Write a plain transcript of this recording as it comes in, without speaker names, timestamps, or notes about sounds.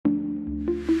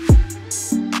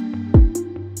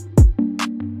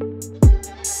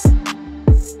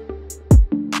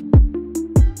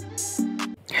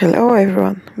Hello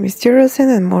everyone! Mysterious and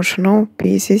emotional,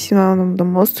 Pisces is one of the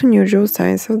most unusual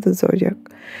signs of the zodiac.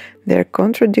 Their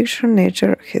contradiction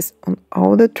nature has on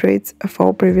all the traits of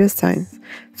all previous signs,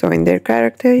 so in their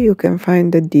character you can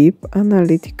find the deep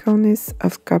analyticalness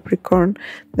of Capricorn,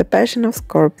 the passion of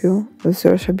Scorpio, the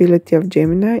sociability of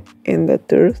Gemini, and the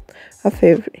thirst of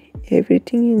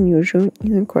everything unusual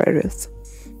in Aquarius.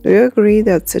 Do you agree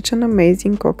that such an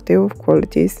amazing cocktail of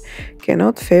qualities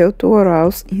cannot fail to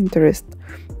arouse interest?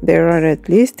 There are at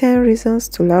least 10 reasons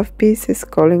to love Pisces,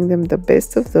 calling them the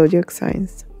best of zodiac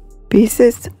signs.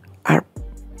 Pisces are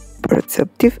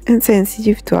perceptive and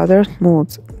sensitive to others'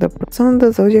 moods. The person of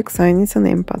the zodiac sign is an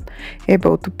empath,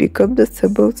 able to pick up the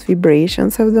subtle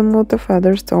vibrations of the mood of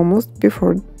others almost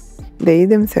before they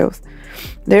themselves.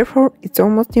 Therefore, it's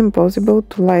almost impossible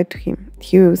to lie to him.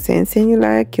 He will sense any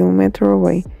lie a kilometer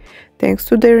away. Thanks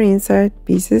to their insight,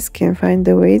 Pisces can find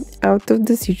a way out of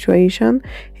the situation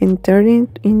and turn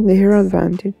it in their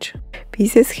advantage.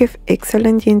 Pisces have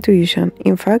excellent intuition.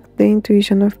 In fact, the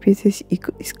intuition of Pisces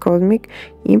is cosmic,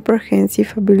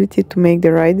 imprehensive ability to make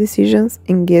the right decisions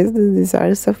and guess the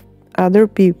desires of other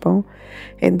people.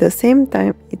 At the same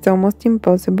time, it's almost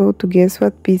impossible to guess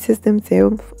what Pisces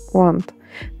themselves want.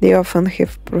 They often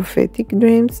have prophetic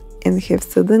dreams and have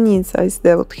sudden insights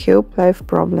that would help life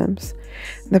problems.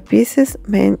 The Pisces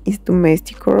man is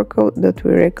domestic oracle that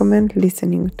we recommend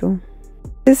listening to.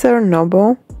 Pisces are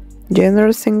noble,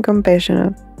 generous and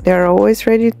compassionate. They are always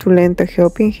ready to lend a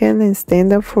helping hand and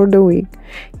stand up for the weak,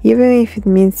 even if it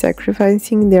means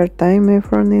sacrificing their time,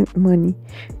 effort and money.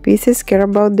 Pisces care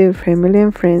about their family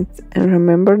and friends and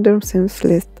remember themselves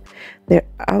less. Their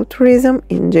altruism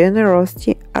and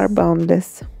generosity are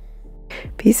boundless.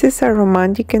 Pisces are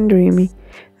romantic and dreamy.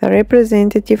 The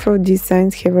representatives of these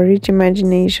signs have a rich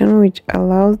imagination which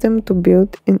allows them to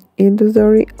build an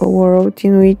illusory world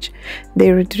in which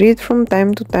they retreat from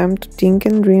time to time to think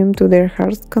and dream to their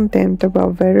heart's content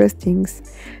about various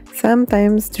things.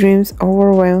 Sometimes dreams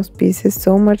overwhelm Pisces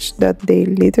so much that they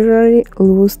literally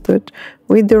lose touch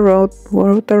with the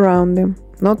world around them,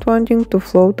 not wanting to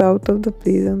float out of the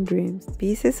pleasant dreams.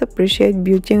 Pisces appreciate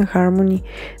beauty and harmony.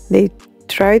 They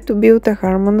try to build a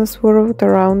harmonious world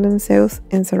around themselves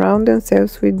and surround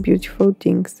themselves with beautiful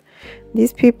things.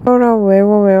 These people are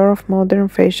well aware of modern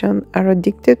fashion, are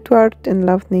addicted to art and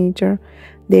love nature.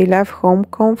 They love home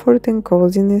comfort and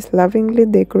coziness, lovingly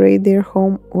decorate their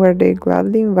home where they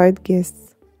gladly invite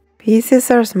guests.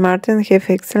 Pisces are smart and have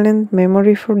excellent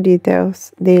memory for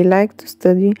details. They like to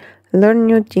study, learn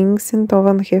new things and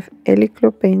often have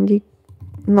encyclopedic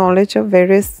knowledge of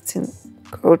various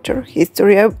culture,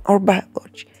 history or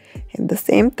biology. At the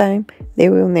same time, they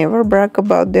will never brag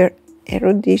about their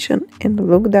erudition and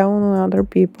look down on other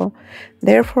people.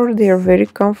 Therefore, they are very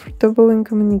comfortable in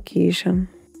communication.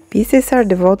 Pisces are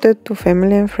devoted to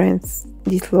family and friends.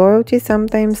 This loyalty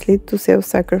sometimes leads to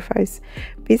self-sacrifice.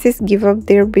 Pisces give up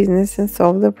their business and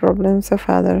solve the problems of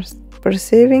others,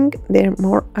 perceiving them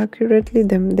more accurately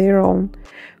than their own.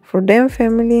 For them,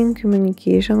 family and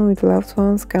communication with loved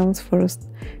ones comes first.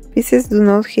 Pisces do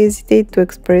not hesitate to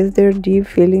express their deep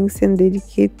feelings and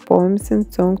dedicate poems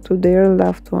and songs to their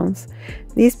loved ones.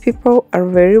 These people are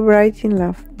very bright in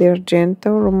love. They are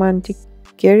gentle, romantic,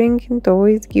 caring and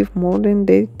always give more than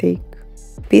they take.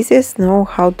 Pisces know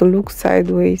how to look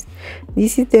sideways.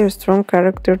 This is their strong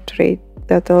character trait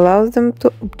that allows them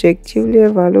to objectively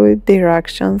evaluate their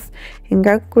actions and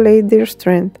calculate their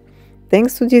strength.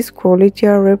 Thanks to this quality,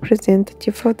 a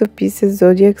representative of the Pisces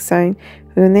zodiac sign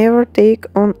will never take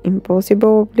on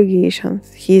impossible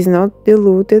obligations. He is not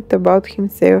deluded about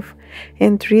himself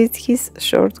and treats his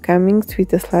shortcomings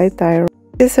with a slight irony.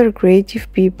 Pisces are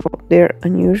creative people. They are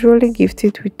unusually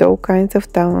gifted with all kinds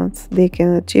of talents. They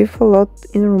can achieve a lot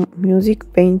in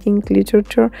music, painting,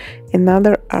 literature, and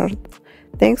other arts.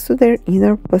 Thanks to their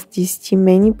inner plasticity,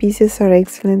 many Pisces are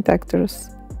excellent actors,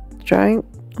 trying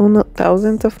on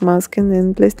thousands of masks and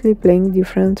endlessly playing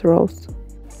different roles.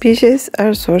 Pisces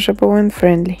are sociable and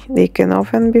friendly. They can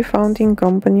often be found in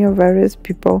company of various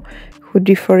people who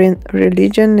differ in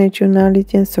religion,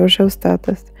 nationality and social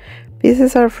status.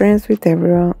 Pisces are friends with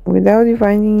everyone, without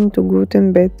dividing into good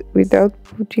and bad, without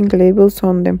putting labels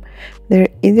on them. They are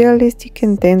idealistic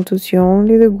and tend to see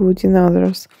only the good in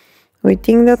others. We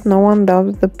think that no one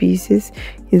doubts that Pisces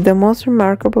is the most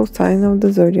remarkable sign of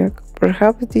the zodiac.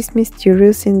 Perhaps these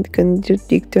mysterious and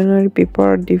contradictory people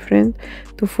are different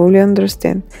to fully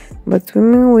understand, but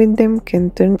swimming with them can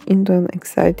turn into an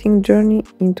exciting journey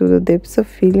into the depths of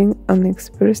feeling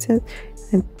unexpressed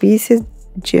and Pisces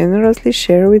generously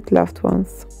share with loved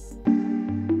ones.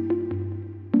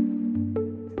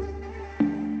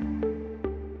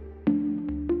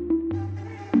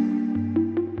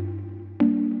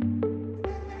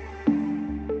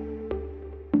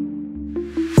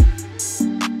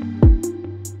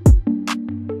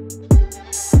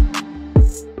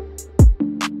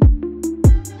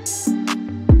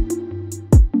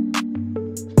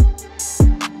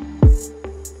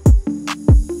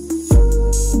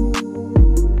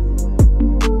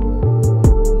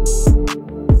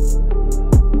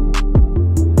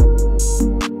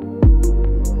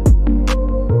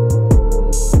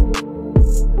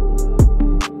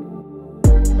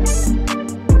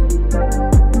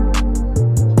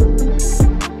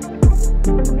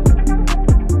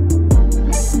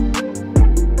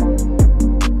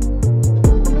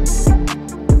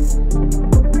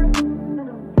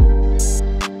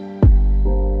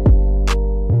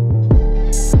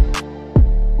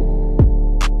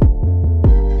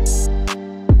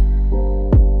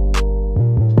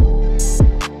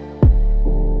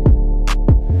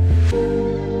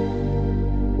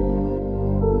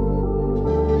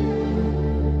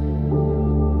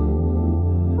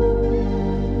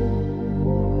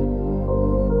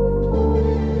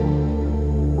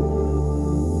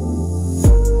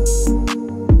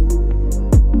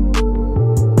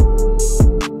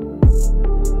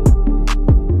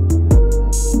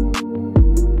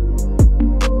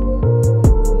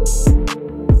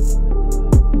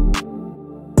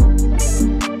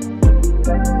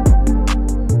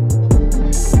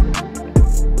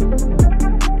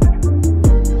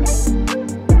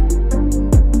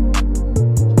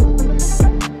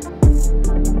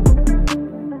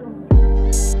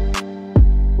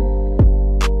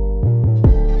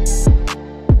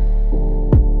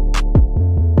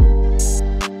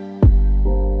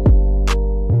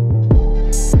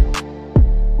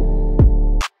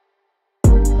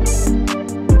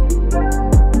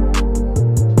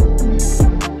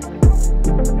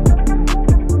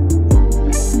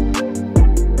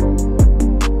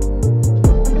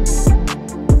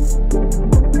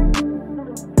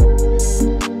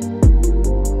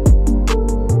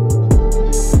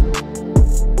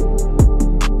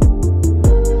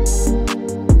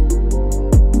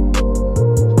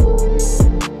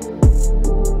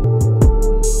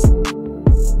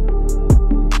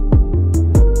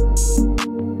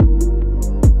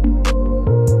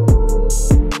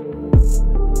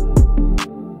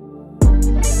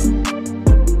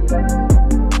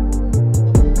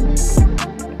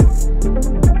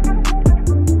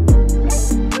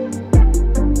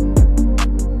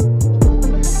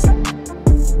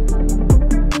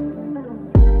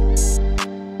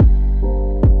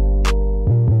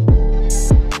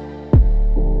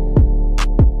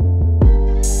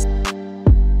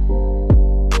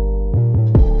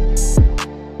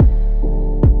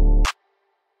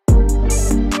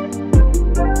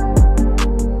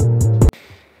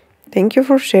 Thank you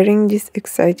for sharing this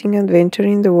exciting adventure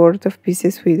in the world of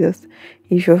Pisces with us.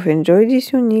 If you've enjoyed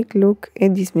this unique look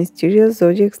at this mysterious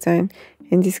zodiac sign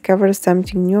and discovered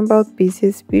something new about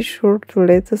Pisces, be sure to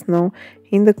let us know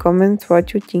in the comments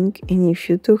what you think and if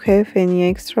you too have any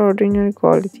extraordinary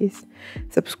qualities.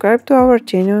 Subscribe to our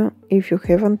channel if you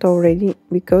haven't already,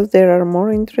 because there are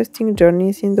more interesting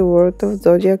journeys in the world of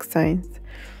zodiac signs.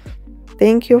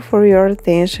 Thank you for your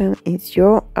attention. It's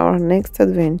you, our next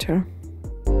adventure.